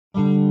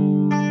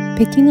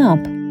Picking up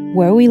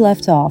where we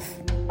left off.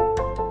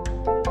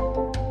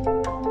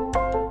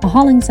 A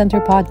Holling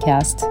Center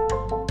podcast.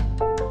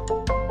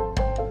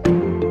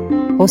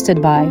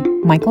 Hosted by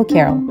Michael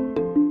Carroll.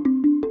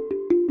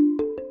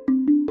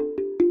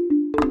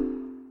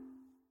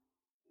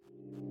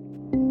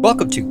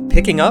 Welcome to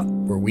Picking Up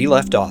Where We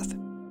Left Off.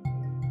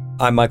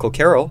 I'm Michael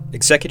Carroll,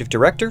 Executive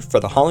Director for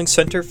the Holling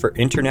Center for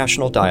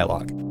International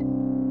Dialogue.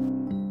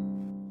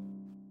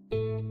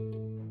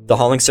 The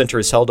Holling Center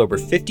has held over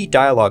 50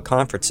 dialogue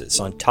conferences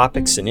on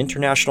topics in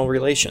international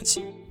relations,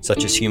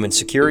 such as human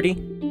security,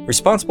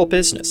 responsible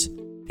business,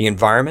 the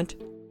environment,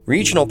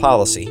 regional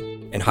policy,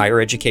 and higher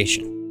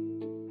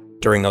education.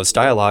 During those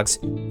dialogues,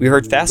 we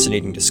heard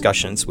fascinating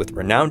discussions with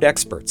renowned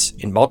experts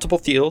in multiple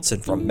fields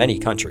and from many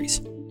countries.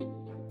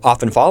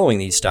 Often following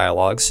these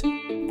dialogues,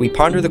 we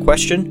ponder the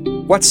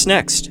question, what's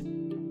next?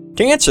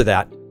 To answer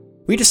that,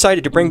 we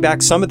decided to bring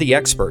back some of the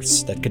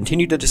experts that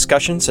continue the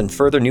discussions and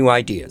further new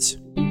ideas.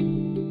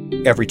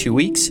 Every 2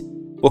 weeks,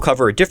 we'll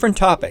cover a different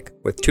topic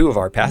with two of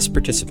our past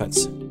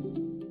participants.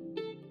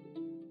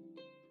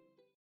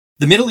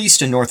 The Middle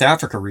East and North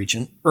Africa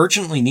region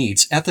urgently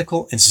needs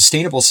ethical and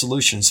sustainable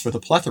solutions for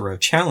the plethora of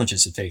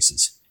challenges it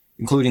faces,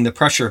 including the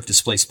pressure of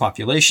displaced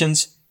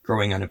populations,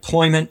 growing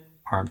unemployment,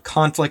 armed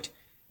conflict,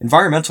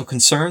 environmental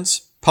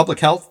concerns, public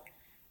health,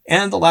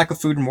 and the lack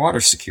of food and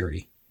water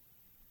security.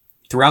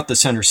 Throughout the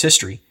Center's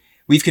history,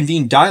 we've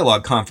convened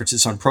dialogue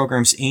conferences on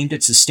programs aimed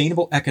at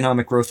sustainable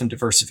economic growth and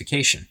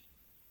diversification.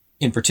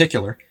 In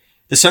particular,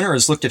 the Center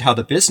has looked at how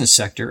the business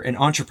sector and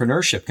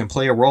entrepreneurship can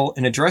play a role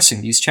in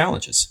addressing these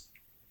challenges.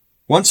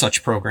 One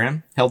such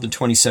program, held in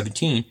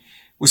 2017,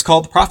 was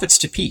called Profits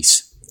to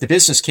Peace, the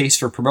business case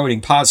for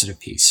promoting positive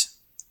peace.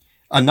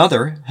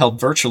 Another, held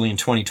virtually in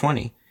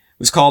 2020,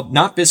 was called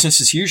Not Business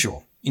as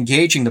Usual,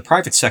 Engaging the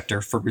Private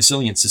Sector for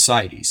Resilient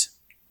Societies.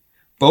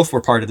 Both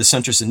were part of the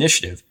Center's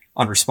initiative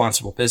on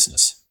responsible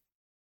business.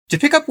 To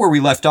pick up where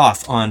we left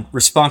off on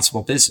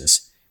responsible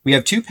business, we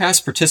have two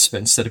past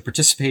participants that have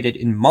participated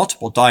in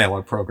multiple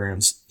dialogue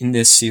programs in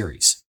this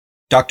series.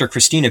 Dr.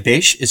 Christina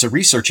Bache is a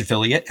research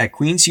affiliate at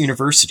Queen's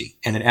University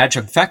and an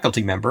adjunct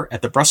faculty member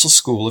at the Brussels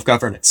School of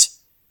Governance.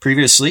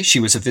 Previously, she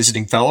was a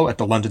visiting fellow at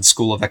the London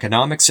School of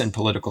Economics and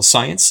Political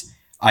Science,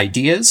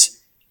 IDEAS,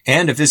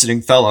 and a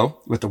visiting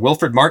fellow with the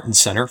Wilfrid Martin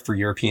Center for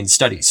European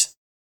Studies.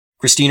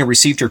 Christina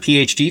received her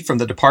PhD from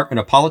the Department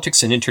of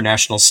Politics and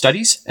International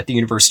Studies at the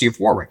University of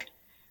Warwick.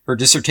 Her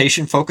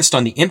dissertation focused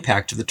on the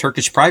impact of the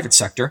Turkish private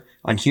sector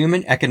on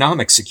human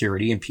economic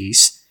security and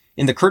peace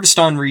in the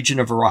Kurdistan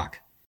region of Iraq.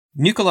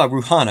 Nikola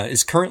Ruhana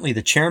is currently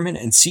the chairman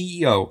and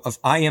CEO of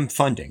IM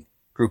Funding,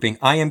 grouping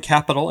IM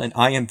Capital and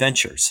IM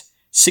Ventures,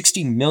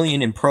 $60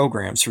 million in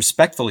programs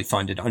respectfully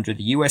funded under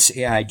the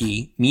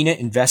USAID MENA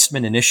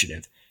Investment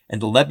Initiative and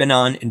the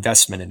Lebanon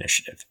Investment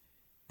Initiative,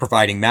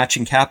 providing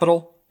matching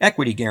capital,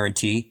 equity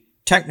guarantee,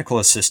 technical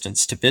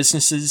assistance to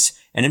businesses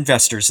and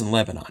investors in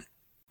Lebanon.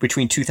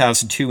 Between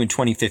 2002 and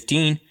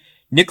 2015,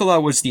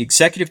 Nikola was the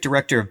executive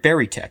director of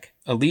Berytech,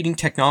 a leading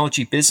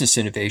technology business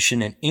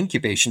innovation and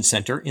incubation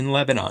center in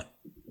Lebanon.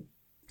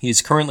 He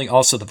is currently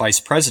also the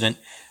vice president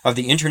of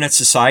the Internet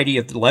Society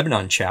of the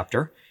Lebanon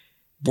chapter,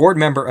 board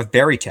member of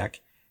Berytech,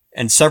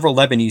 and several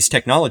Lebanese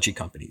technology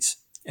companies,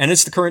 and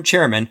is the current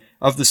chairman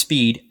of the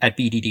Speed at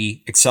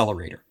BDD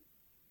Accelerator.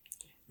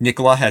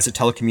 Nikola has a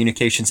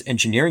telecommunications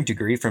engineering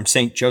degree from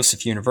St.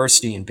 Joseph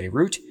University in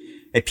Beirut,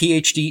 a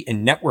PhD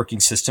in networking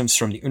systems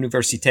from the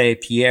Université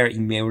Pierre et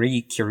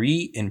Marie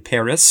Curie in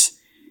Paris,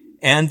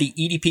 and the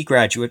EDP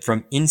graduate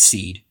from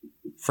INSEAD,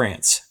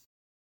 France.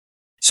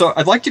 So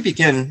I'd like to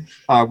begin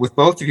with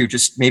both of you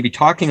just maybe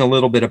talking a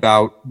little bit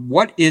about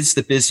what is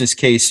the business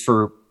case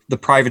for the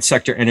private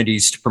sector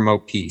entities to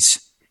promote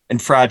peace in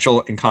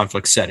fragile and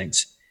conflict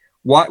settings.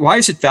 Why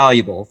is it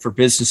valuable for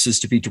businesses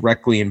to be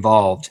directly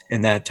involved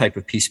in that type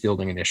of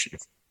peace-building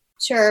initiative?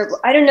 Sure.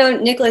 I don't know,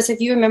 Nicholas,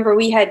 if you remember,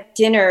 we had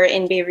dinner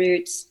in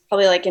Beirut,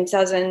 probably like in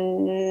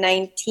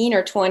 2019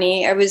 or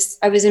 20. I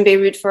was in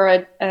Beirut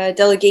for a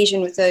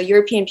delegation with the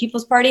European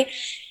People's Party,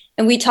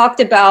 and we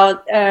talked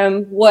about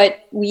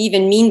what we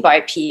even mean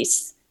by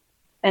peace.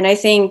 And I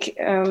think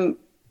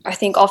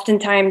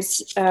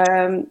oftentimes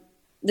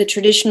the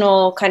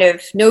traditional kind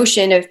of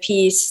notion of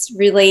peace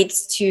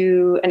relates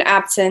to an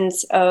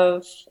absence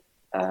of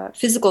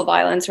physical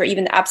violence, or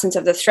even the absence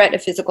of the threat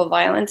of physical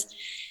violence.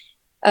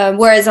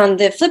 Whereas on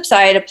the flip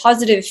side, a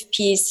positive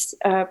peace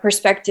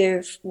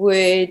perspective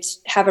would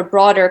have a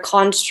broader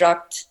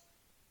construct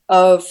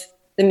of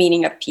the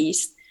meaning of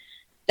peace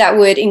that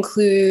would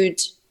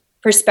include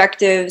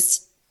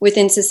perspectives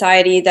within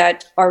society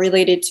that are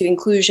related to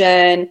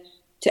inclusion,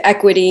 to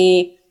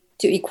equity,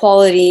 to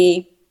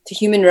equality, to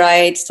human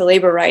rights, to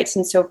labor rights,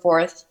 and so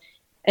forth.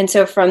 And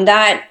so from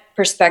that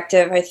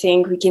perspective, I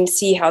think we can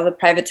see how the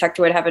private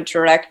sector would have a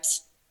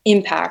direct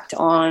impact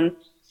on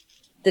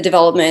the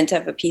development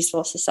of a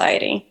peaceful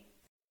society.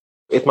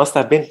 It must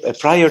have been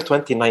prior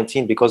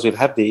 2019, because we'll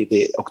have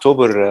the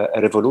October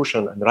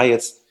revolution and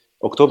riots,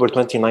 October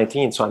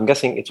 2019. So I'm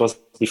guessing it was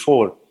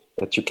before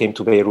that you came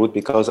to Beirut,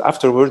 because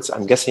afterwards,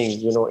 I'm guessing,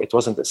 it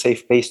wasn't a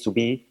safe place to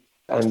be.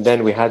 And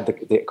then we had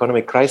the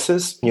economic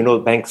crisis,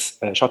 banks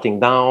shutting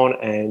down,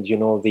 and,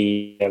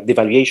 the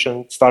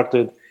devaluation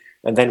started.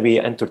 And then we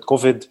entered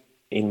COVID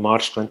in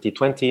March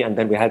 2020. And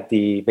then we had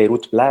the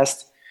Beirut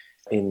blast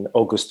in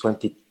August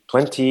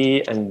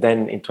 2020. And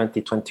then in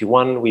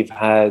 2021, we've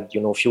had,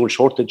 fuel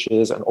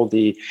shortages and all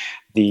the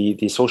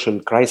social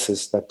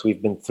crisis that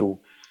we've been through.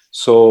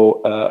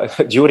 So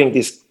during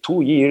these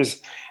 2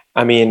 years,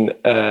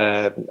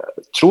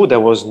 true, there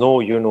was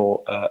no,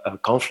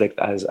 conflict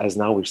as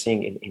now we're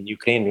seeing in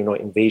Ukraine,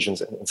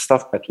 invasions and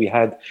stuff. But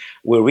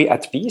were we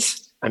at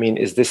peace?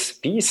 Is this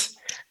peace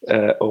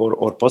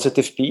or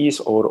positive peace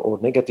or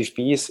negative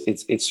peace?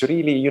 It's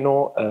really,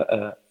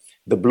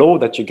 the blow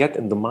that you get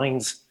in the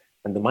minds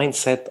and the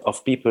mindset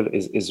of people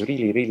is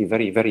really, really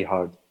very, very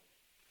hard.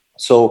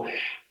 So,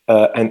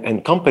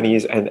 and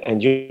companies and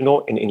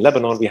in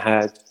Lebanon, we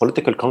had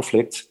political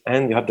conflicts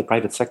and you have the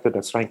private sector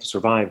that's trying to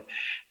survive.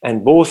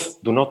 And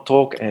both do not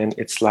talk, and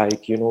it's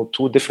like,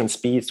 two different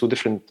speeds, two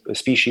different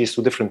species,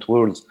 two different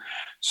worlds.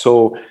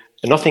 So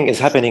nothing is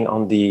happening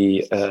on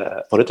the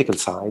political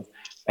side,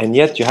 and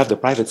yet you have the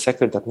private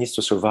sector that needs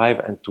to survive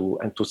and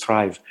to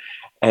thrive,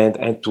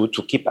 and to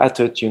keep at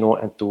it,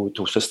 and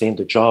to sustain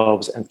the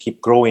jobs and keep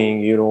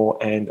growing,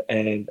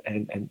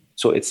 and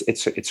so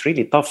it's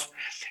really tough.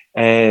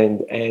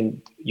 And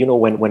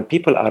when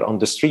people are on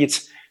the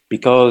streets,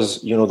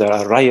 because there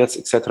are riots,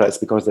 etc., it's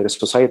because there is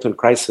societal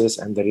crisis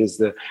and there is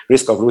the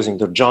risk of losing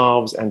their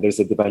jobs and there's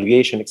the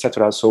devaluation,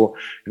 etc. So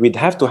we'd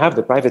have to have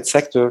the private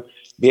sector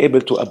be able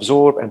to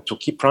absorb and to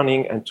keep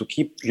running and to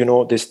keep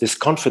this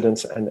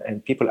confidence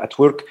and people at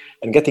work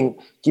and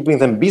keeping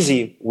them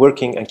busy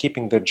working and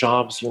keeping their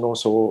jobs,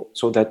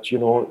 so that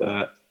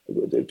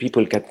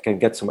people can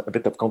get a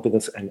bit of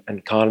confidence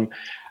and calm.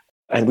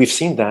 And we've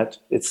seen that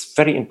it's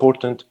very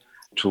important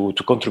to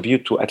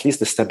contribute to at least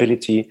the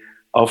stability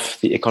of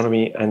the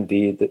economy and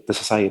the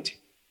society.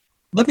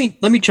 Let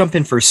me jump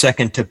in for a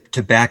second to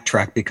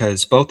backtrack,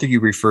 because both of you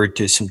referred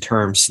to some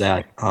terms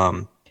that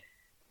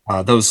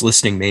those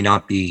listening may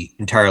not be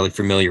entirely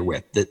familiar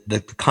with.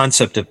 The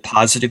concept of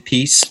positive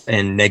peace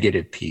and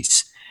negative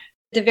peace.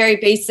 The very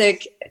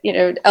basic,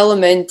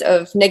 element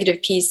of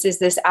negative peace is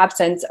this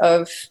absence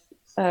of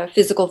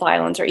physical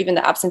violence, or even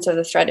the absence of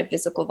the threat of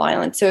physical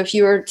violence. So if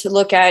you were to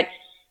look at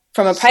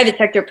from a private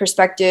sector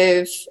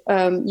perspective,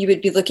 you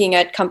would be looking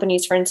at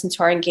companies, for instance,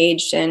 who are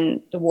engaged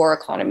in the war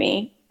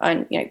economy,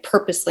 and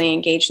purposely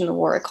engaged in the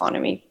war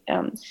economy.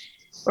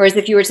 Whereas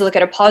if you were to look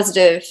at a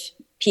positive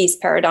peace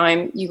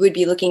paradigm, you would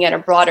be looking at a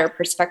broader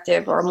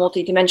perspective or a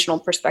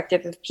multidimensional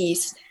perspective of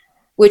peace,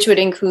 which would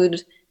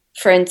include,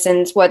 for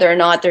instance, whether or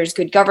not there's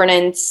good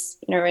governance,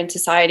 in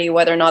society,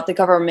 whether or not the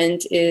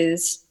government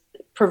is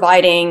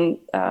providing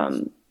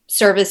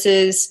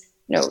services,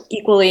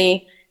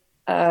 equally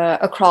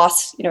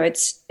across,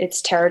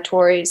 its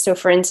territories. So,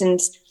 for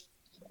instance,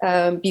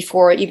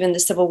 before even the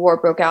civil war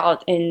broke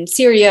out in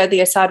Syria,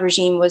 the Assad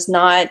regime was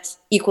not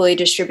equally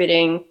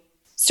distributing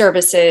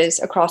services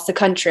across the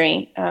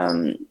country,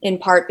 in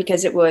part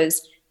because it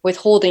was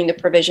withholding the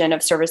provision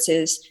of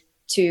services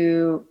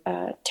to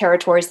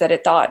territories that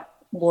it thought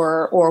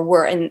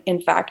were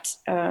in fact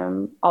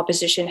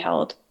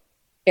opposition-held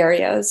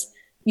areas.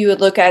 You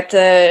would look at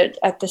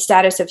the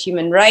status of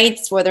human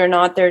rights, whether or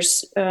not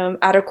there's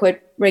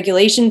adequate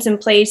regulations in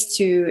place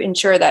to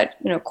ensure that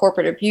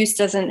corporate abuse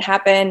doesn't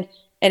happen,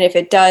 and if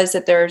it does,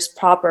 that there's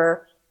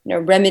proper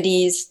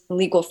remedies,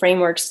 legal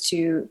frameworks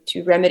to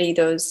remedy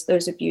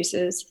those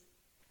abuses.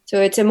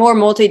 So it's a more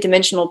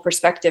multidimensional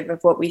perspective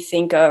of what we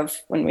think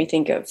of when we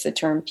think of the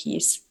term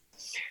peace.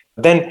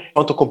 Then I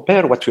want to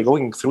compare what we're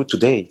going through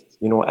today,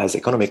 as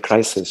economic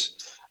crisis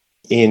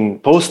in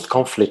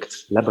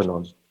post-conflict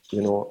Lebanon,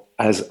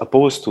 as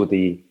opposed to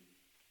the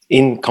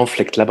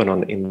in-conflict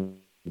Lebanon in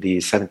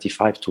the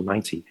 75 to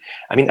 90.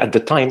 At the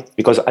time,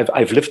 because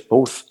I've lived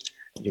both,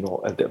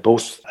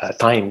 both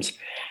times.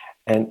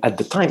 And at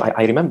the time,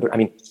 I remember,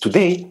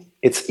 today,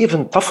 it's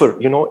even tougher,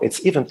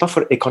 it's even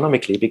tougher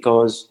economically,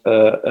 because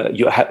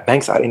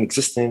banks are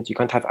inexistent. You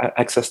can't have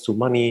access to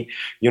money,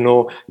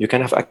 you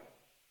can have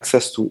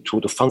access to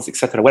the funds,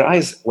 etc.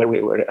 Whereas when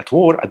we were at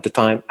war at the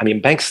time,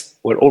 banks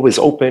were always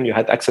open, you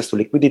had access to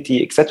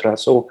liquidity, etc.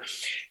 So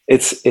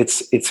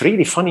it's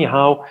really funny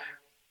how,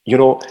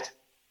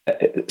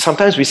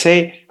 sometimes we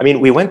say,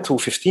 we went to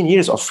 15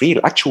 years of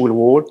real actual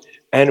war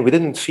and we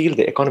didn't feel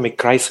the economic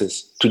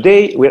crisis.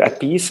 Today we're at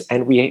peace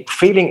and we're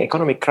feeling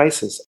economic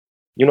crisis.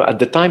 At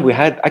the time we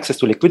had access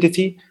to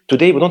liquidity.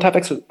 Today we don't have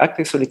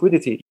access to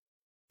liquidity.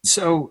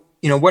 So,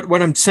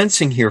 what I'm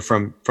sensing here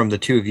from the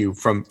two of you,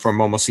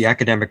 from almost the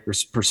academic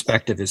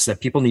perspective, is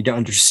that people need to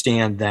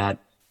understand that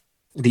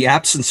the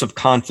absence of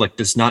conflict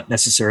does not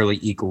necessarily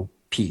equal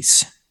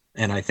peace.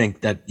 And I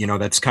think that,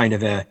 that's kind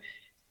of a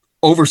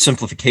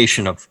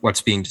oversimplification of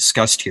what's being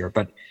discussed here,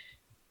 but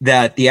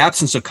that the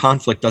absence of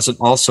conflict doesn't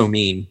also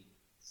mean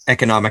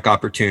economic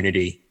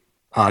opportunity,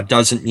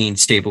 doesn't mean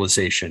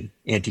stabilization,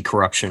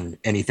 anti-corruption,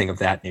 anything of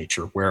that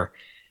nature, where,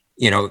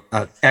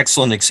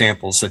 excellent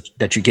examples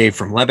that you gave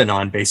from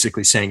Lebanon,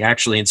 basically saying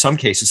actually in some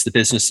cases the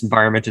business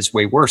environment is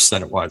way worse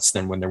than it was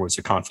than when there was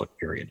a conflict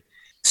period.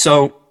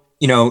 So,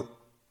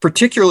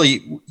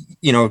 particularly,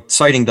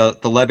 citing the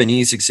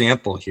Lebanese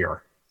example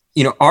here,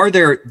 are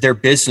there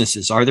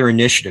businesses, are there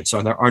initiatives,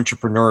 are there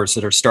entrepreneurs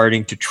that are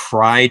starting to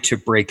try to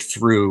break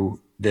through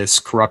this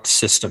corrupt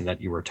system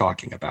that you were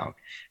talking about?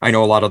 I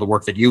know a lot of the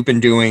work that you've been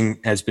doing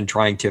has been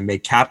trying to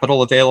make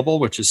capital available,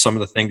 which is some of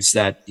the things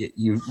that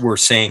you were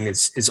saying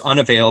is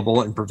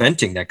unavailable and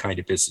preventing that kind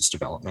of business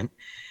development.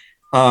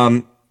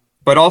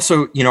 But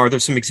also, are there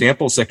some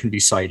examples that can be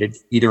cited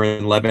either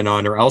in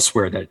Lebanon or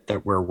elsewhere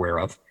that we're aware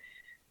of,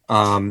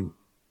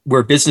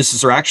 where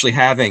businesses are actually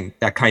having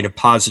that kind of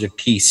positive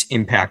peace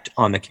impact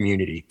on the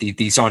community,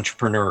 these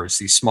entrepreneurs,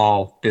 these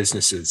small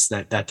businesses,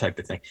 that type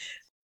of thing?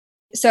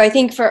 So I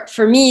think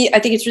for me, I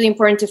think it's really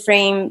important to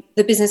frame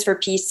the business for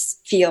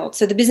peace field.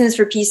 So the business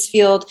for peace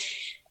field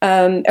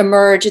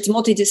emerged. It's a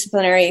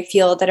multidisciplinary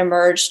field that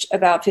emerged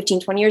about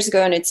 15, 20 years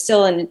ago, and it's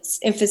still in its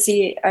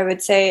infancy, I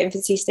would say,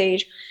 infancy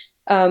stage.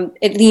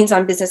 It leans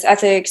on business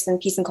ethics and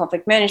peace and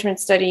conflict management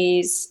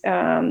studies,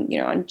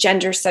 on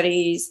gender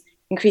studies,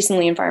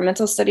 increasingly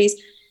environmental studies.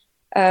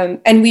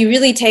 And we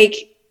really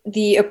take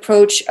the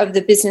approach of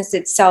the business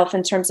itself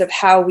in terms of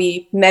how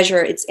we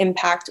measure its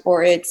impact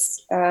or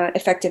its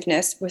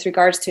effectiveness with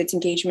regards to its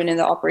engagement in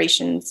the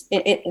operations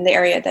in the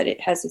area that it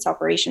has its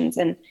operations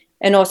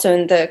and also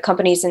in the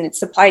companies in its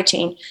supply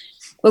chain.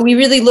 But we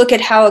really look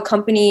at how a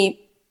company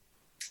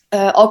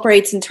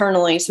operates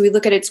internally. So we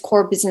look at its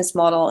core business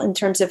model in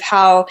terms of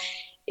how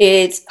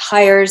it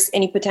hires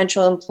any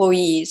potential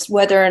employees,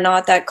 whether or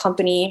not that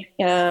company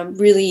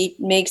really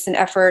makes an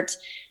effort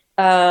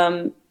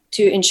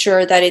to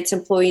ensure that its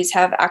employees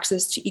have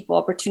access to equal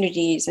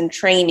opportunities and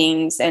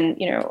trainings and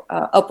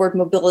upward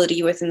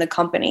mobility within the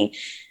company.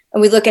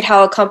 And we look at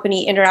how a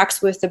company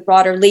interacts with the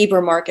broader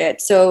labor market.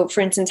 So,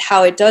 for instance,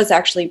 how it does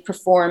actually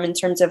perform in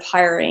terms of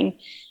hiring.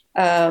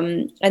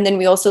 And then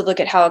we also look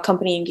at how a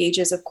company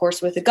engages, of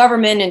course, with the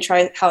government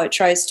and how it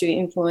tries to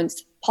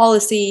influence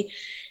policy,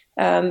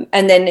 and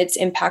then its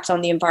impact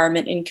on the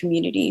environment and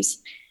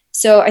communities.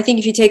 So I think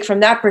if you take from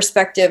that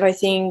perspective, I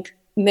think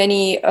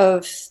many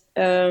of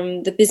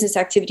the business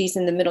activities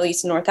in the Middle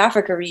East and North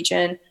Africa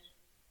region,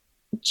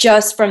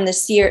 just from the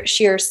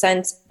sheer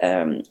sense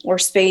or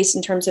space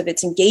in terms of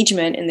its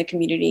engagement in the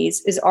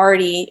communities, is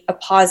already a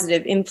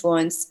positive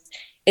influence.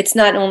 It's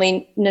not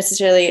only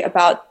necessarily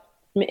about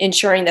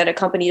ensuring that a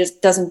company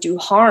doesn't do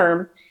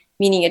harm,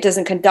 meaning it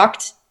doesn't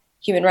conduct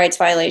human rights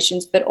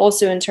violations, but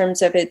also in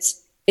terms of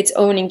its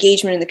own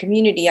engagement in the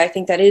community. I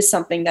think that is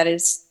something that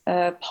is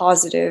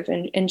positive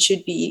and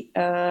should be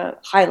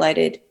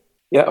highlighted.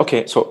 Yeah.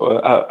 Okay. So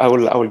I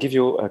will give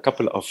you a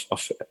couple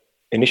of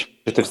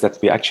initiatives that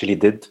we actually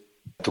did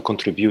to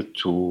contribute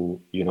to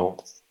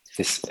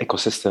this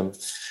ecosystem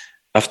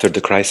after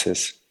the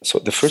crisis. So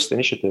the first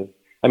initiative,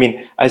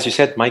 as you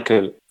said,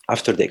 Michael,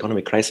 after the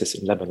economic crisis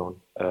in Lebanon,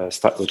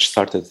 which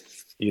started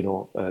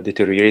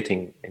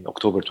deteriorating in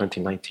October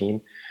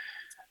 2019,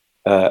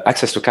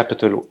 access to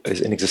capital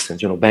is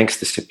inexistent. Banks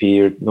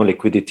disappeared, no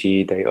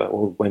liquidity, they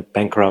all went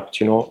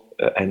bankrupt.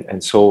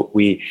 And so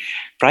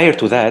prior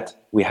to that,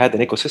 we had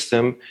an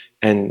ecosystem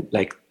and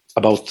like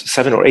about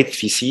 7 or 8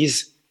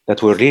 VCs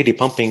that were really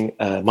pumping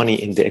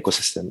money in the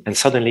ecosystem. And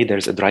suddenly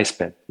there's a dry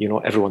spell.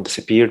 Everyone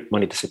disappeared,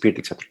 money disappeared,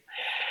 etc.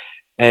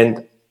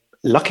 And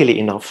luckily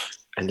enough,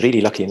 and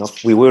really lucky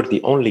enough, we were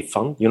the only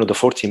fund. The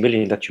 40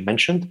 million that you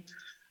mentioned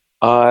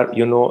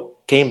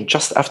came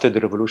just after the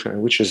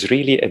revolution, which is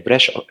really a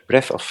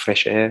breath of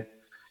fresh air.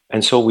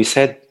 And so we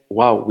said,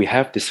 wow, we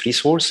have this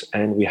resource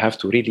and we have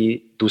to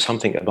really do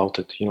something about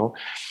it,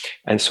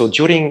 And so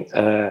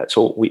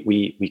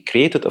we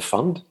created a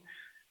fund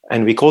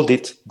and we called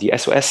it the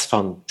SOS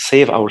Fund,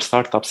 Save Our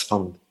Startups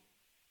Fund.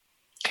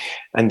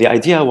 And the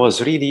idea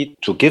was really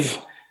to give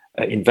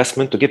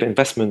investment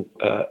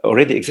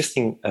already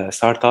existing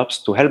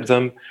startups, to help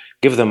them,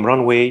 give them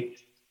runway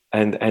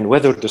and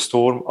weather the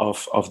storm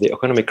of the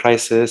economic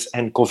crisis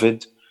and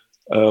COVID,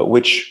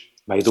 which,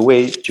 by the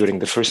way, during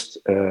the first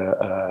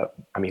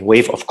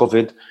wave of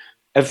COVID,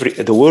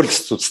 the world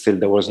stood still.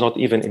 There was not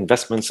even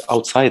investments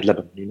outside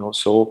Lebanon,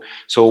 So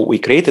we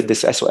created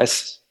this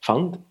SOS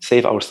fund,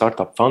 Save Our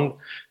Startup Fund,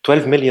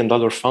 $12 million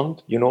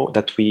fund,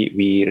 that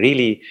we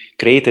really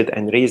created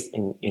and raised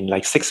in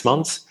like 6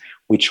 months.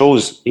 We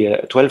chose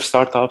 12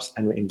 startups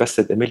and we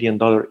invested $1 million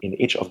in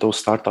each of those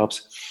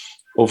startups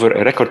over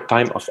a record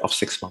time of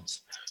 6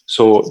 months.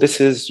 So this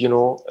is,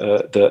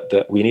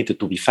 we needed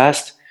to be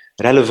fast,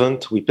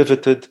 relevant. We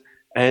pivoted,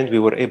 and we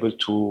were able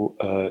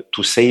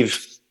to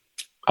save,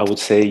 I would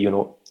say,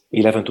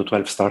 11 to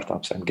 12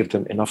 startups and give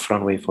them enough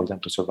runway for them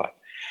to survive.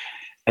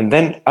 And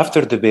then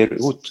after the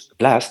Beirut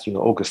blast,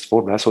 August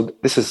 4 blast. So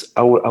this is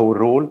our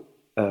role,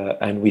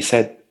 and we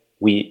said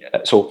we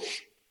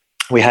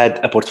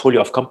had a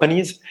portfolio of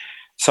companies.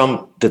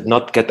 Some did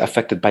not get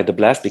affected by the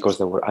blast because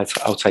they were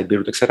outside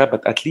Beirut, etc.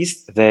 But at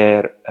least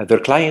their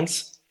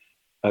clients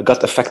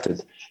got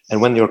affected.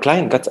 And when your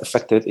client gets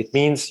affected, it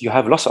means you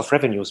have loss of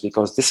revenues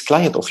because this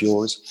client of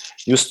yours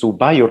used to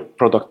buy your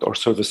product or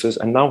services,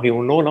 and now he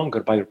will no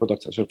longer buy your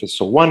product or service.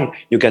 So one,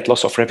 you get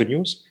loss of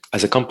revenues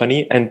as a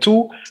company. And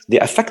two, the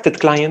affected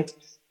client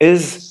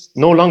is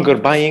no longer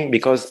buying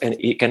because and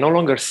he can no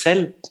longer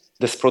sell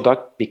this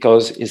product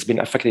because he's been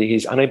affected.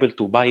 He's unable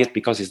to buy it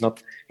because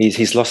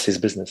he's lost his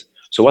business.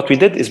 So what we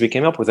did is we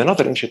came up with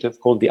another initiative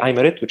called the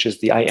IMERIT, which is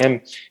the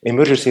IM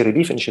Emergency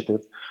Relief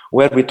Initiative,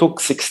 where we took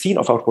 16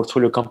 of our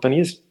portfolio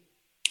companies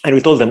and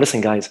we told them,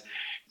 listen, guys,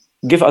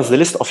 give us the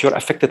list of your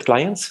affected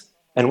clients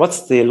and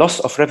what's the loss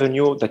of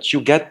revenue that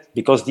you get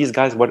because these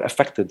guys were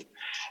affected.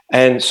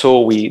 And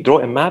so we draw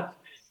a map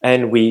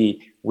and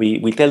we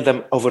tell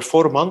them over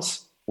 4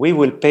 months, we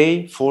will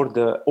pay for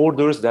the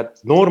orders that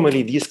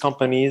normally these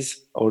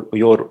companies or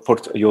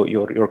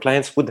your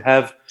clients would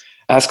have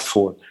asked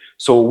for.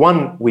 So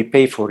one, we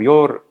pay for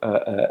your,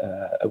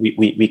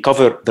 we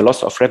cover the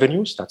loss of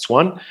revenues. That's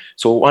one.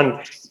 So one,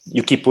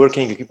 you keep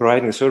working, you keep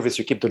providing the service,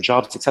 you keep the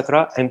jobs,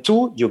 etc. And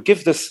two, you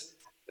give this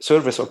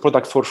service or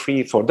product for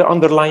free for the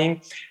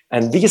underlying,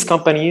 and these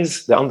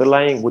companies, the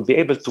underlying, would be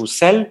able to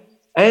sell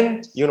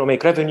and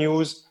make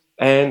revenues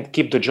and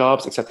keep the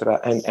jobs, etc.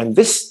 And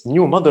this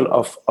new model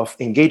of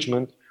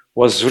engagement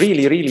was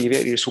really, really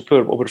very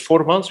superb. Over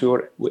 4 months, we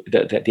were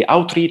the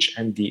outreach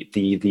and the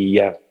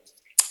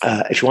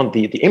if you want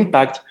the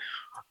impact,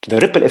 the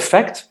ripple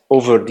effect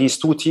over these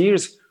 2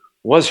 tiers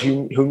was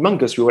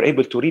humongous. We were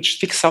able to reach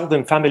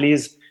 6,000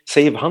 families,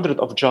 save hundreds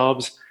of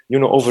jobs,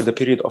 over the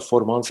period of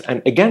 4 months.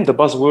 And again, the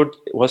buzzword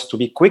was to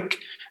be quick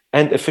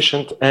and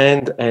efficient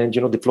and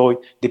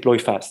deploy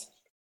fast.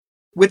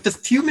 With the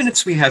few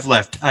minutes we have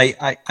left,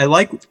 I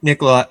like,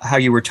 Nicola, how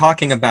you were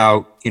talking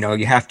about,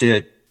 you have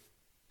to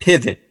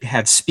pivot,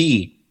 have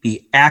speed,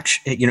 be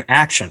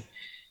action.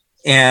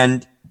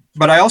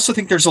 But I also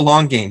think there's a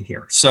long game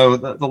here. So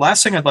the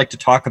last thing I'd like to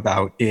talk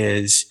about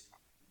is,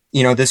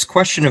 this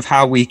question of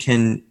how we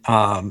can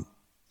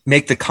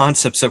make the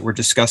concepts that we're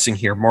discussing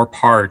here more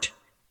part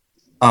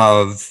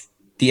of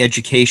the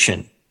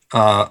education,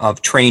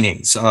 of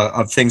trainings,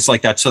 of things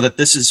like that, so that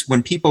this is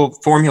when people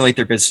formulate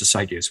their business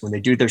ideas, when they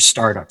do their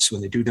startups,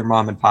 when they do their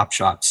mom and pop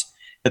shops,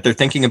 that they're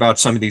thinking about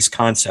some of these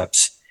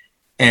concepts.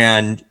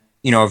 And,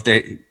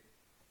 if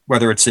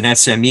whether it's an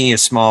SME, a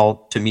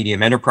small to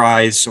medium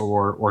enterprise,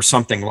 or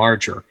something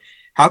larger,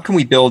 how can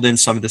we build in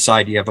some of this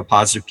idea of a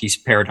positive peace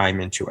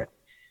paradigm into it?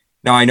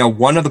 Now, I know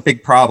one of the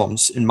big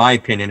problems, in my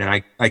opinion,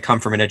 and I come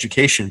from an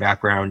education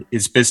background,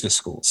 is business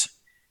schools.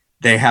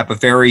 They have a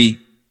very,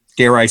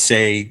 dare I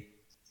say,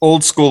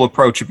 old school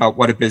approach about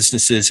what a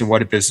business is and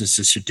what a business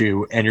should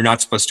do. And you're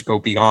not supposed to go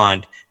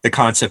beyond the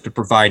concept of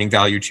providing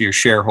value to your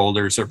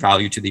shareholders or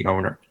value to the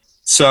owner.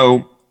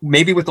 So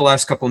maybe with the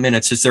last couple of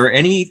minutes, is there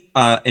any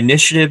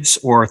initiatives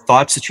or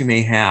thoughts that you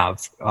may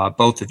have,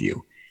 both of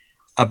you,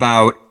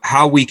 about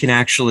how we can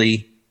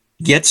actually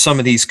get some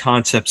of these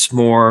concepts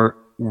more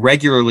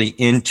regularly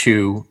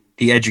into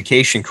the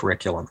education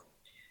curriculum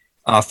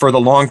for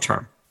the long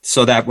term,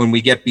 so that when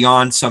we get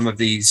beyond some of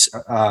these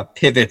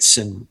pivots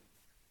and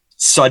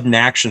sudden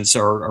actions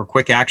or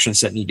quick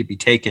actions that need to be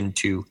taken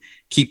to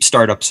keep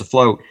startups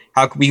afloat,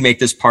 how can we make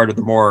this part of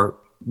the more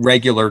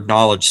regular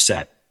knowledge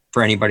set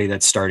for anybody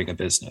that's starting a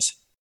business?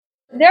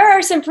 There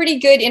are some pretty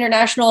good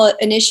international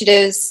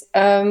initiatives.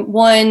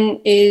 One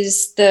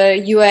is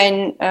the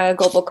UN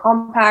Global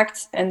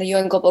Compact, and the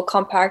UN Global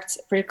Compact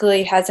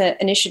particularly has an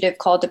initiative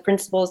called the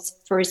Principles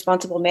for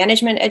Responsible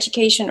Management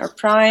Education, or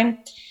PRIME.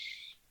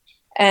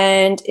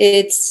 And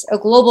it's a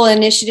global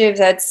initiative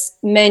that's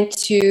meant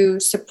to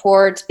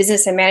support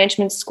business and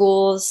management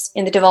schools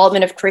in the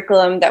development of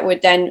curriculum that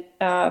would then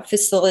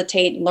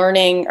facilitate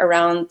learning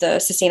around the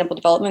Sustainable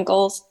Development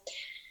Goals.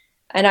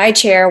 And I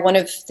chair one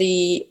of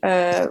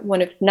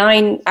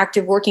 9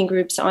 active working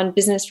groups on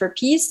Business for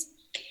Peace.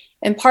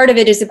 And part of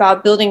it is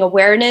about building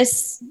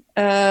awareness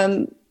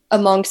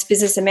amongst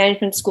business and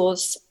management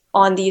schools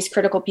on these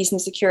critical peace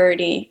and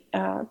security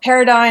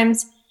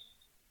paradigms.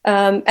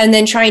 And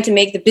then trying to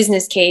make the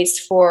business case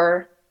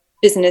for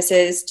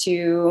businesses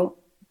to,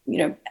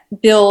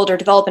 build or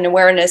develop an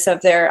awareness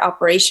of their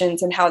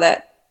operations and how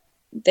that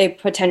they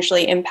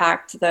potentially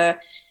impact the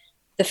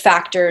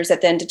factors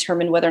that then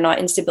determine whether or not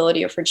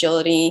instability or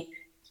fragility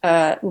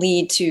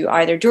lead to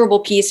either durable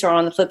peace or,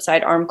 on the flip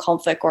side, armed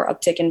conflict or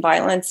uptick in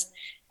violence.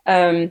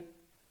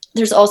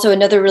 There's also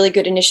another really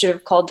good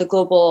initiative called the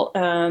Global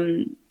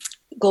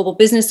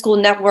Business School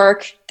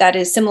Network that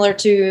is similar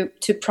to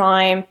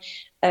PRIME.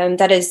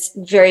 That is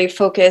very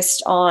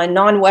focused on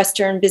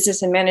non-Western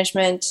business and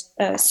management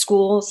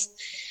schools.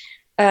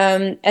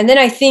 And then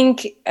I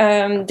think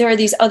there are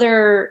these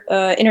other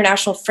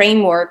international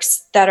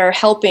frameworks that are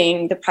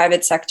helping the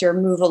private sector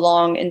move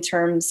along in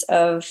terms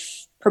of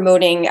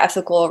promoting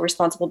ethical,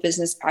 responsible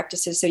business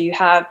practices. So you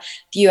have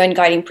the UN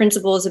Guiding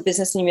Principles of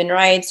Business and Human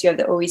Rights, you have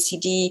the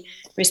OECD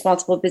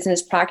Responsible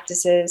Business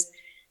Practices.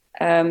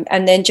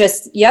 And then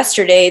just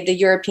yesterday, the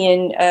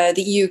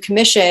EU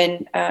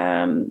Commission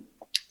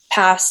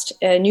passed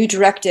a new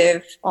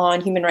directive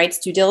on human rights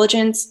due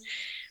diligence.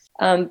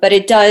 But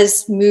it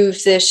does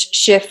move this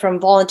shift from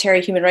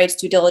voluntary human rights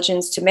due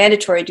diligence to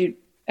mandatory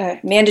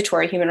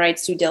human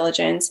rights due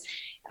diligence.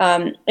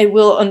 It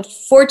will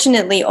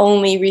unfortunately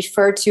only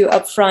refer to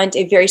upfront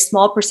a very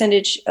small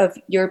percentage of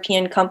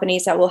European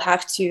companies that will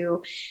have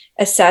to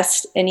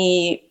assess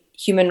any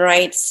human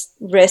rights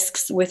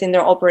risks within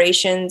their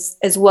operations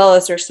as well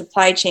as their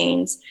supply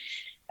chains.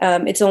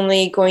 It's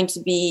only going to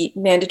be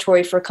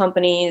mandatory for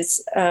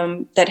companies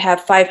that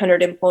have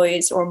 500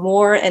 employees or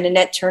more and a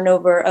net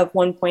turnover of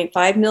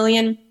 1.5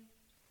 million.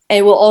 And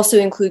it will also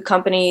include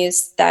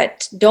companies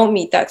that don't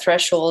meet that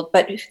threshold,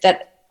 but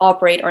that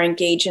operate or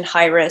engage in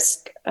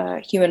high-risk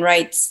human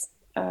rights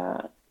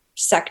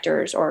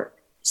sectors or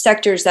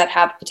sectors that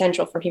have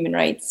potential for human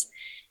rights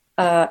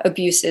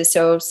abuses.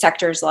 So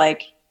sectors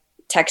like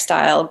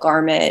textile,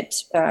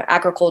 garment,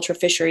 agriculture,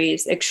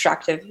 fisheries,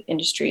 extractive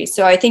industries.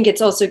 So I think it's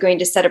also going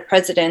to set a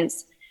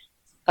precedence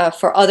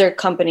for other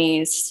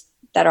companies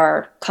that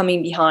are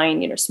coming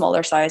behind,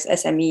 smaller size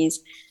SMEs,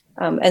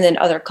 and then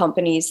other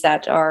companies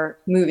that are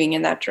moving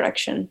in that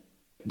direction.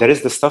 There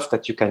is the stuff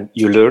that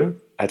you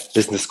learn at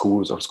business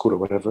schools or school or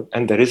whatever,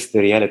 and there is the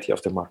reality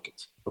of the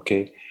market.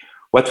 Okay,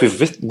 what we've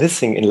been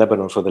missing in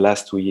Lebanon for the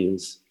last 2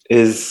 years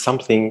is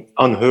something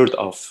unheard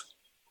of.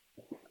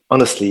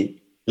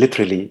 Honestly,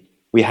 literally,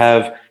 we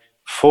have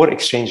 4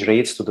 exchange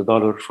rates to the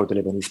dollar for the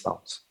Lebanese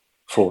pounds.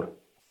 4.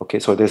 Okay,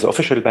 so there's the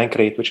official bank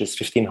rate, which is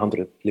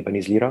 1,500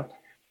 Lebanese lira.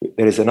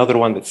 There is another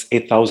one that's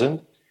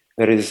 8,000.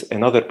 There is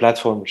another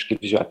platform which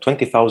gives you at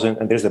 20,000,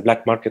 and there's a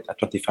black market at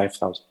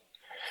 25,000.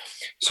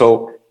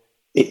 So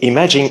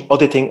imagine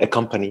auditing a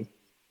company,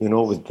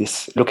 with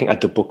this, looking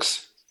at the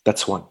books.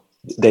 That's one.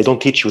 They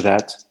don't teach you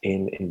that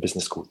in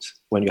business schools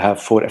when you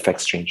have 4 FX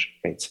exchange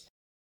rates.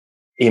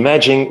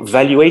 Imagine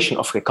valuation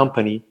of a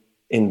company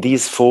in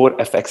these 4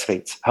 FX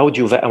rates. How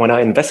do you, when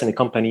I invest in a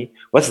company,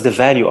 what's the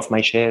value of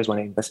my shares when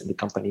I invest in the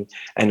company?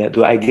 And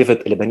do I give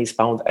it a Lebanese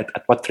pound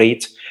at what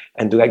rate?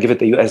 And do I give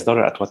it a US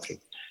dollar at what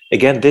rate?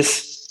 Again,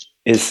 this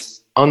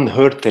is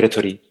unheard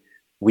territory.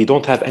 We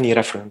don't have any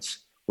reference.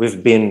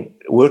 We've been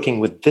working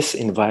with this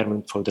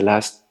environment for the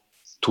last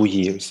 2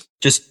 years.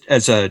 Just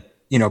as a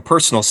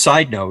personal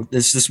side note,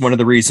 this is one of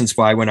the reasons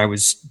why when I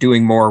was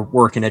doing more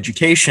work in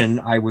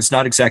education, I was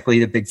not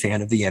exactly a big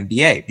fan of the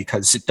MBA,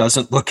 because it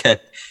doesn't look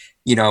at,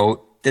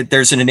 that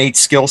there's an innate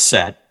skill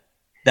set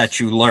that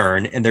you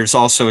learn. And there's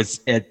also,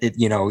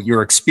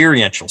 your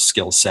experiential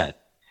skill set,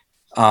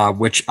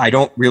 which I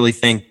don't really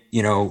think,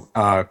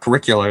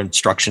 curricular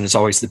instruction is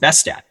always the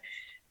best at.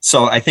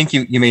 So I think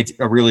you made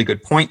a really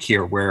good point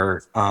here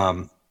where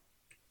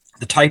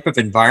the type of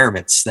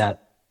environments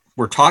that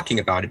we're talking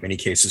about in many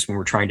cases when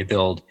we're trying to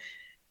build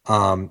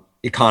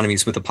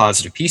economies with a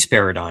positive peace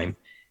paradigm,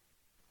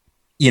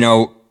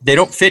 they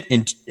don't fit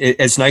in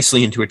as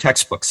nicely into a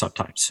textbook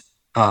sometimes.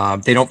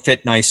 They don't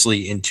fit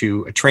nicely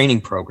into a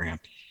training program.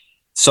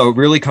 So it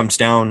really comes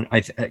down,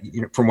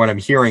 from what I'm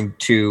hearing,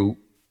 to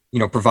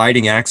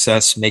providing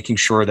access, making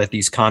sure that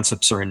these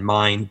concepts are in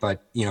mind,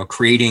 but,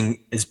 creating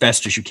as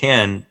best as you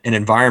can an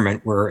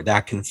environment where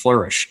that can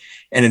flourish.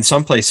 And in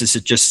some places,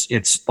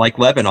 it's like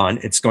Lebanon,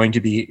 it's going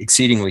to be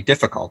exceedingly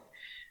difficult.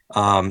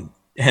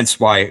 Hence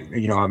why,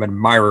 I'm an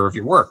admirer of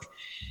your work.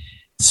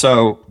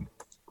 So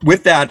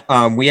with that,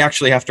 we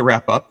actually have to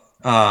wrap up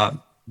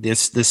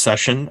this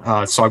session.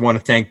 So I want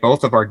to thank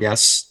both of our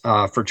guests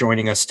for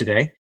joining us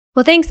today.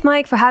 Well, thanks,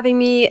 Mike, for having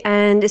me,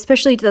 and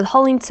especially to the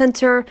Holling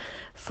Center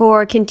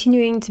for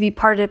continuing to be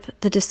part of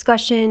the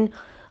discussion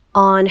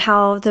on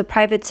how the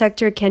private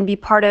sector can be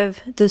part of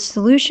the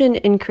solution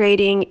in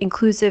creating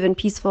inclusive and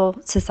peaceful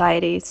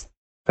societies.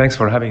 Thanks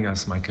for having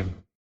us, Michael.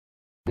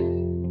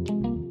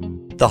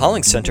 The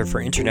Holling Center for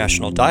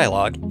International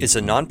Dialogue is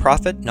a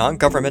nonprofit,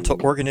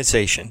 non-governmental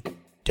organization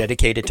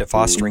dedicated to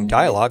fostering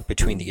dialogue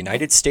between the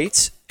United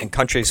States and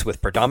countries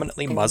with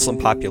predominantly Muslim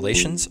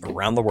populations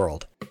around the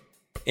world.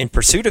 In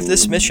pursuit of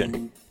this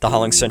mission, the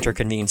Holling Center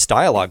convenes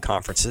dialogue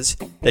conferences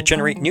that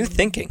generate new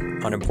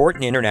thinking on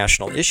important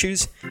international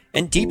issues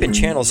and deepen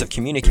channels of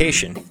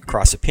communication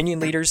across opinion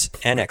leaders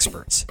and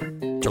experts.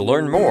 To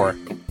learn more,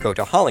 go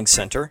to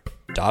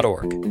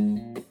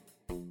hollingcenter.org.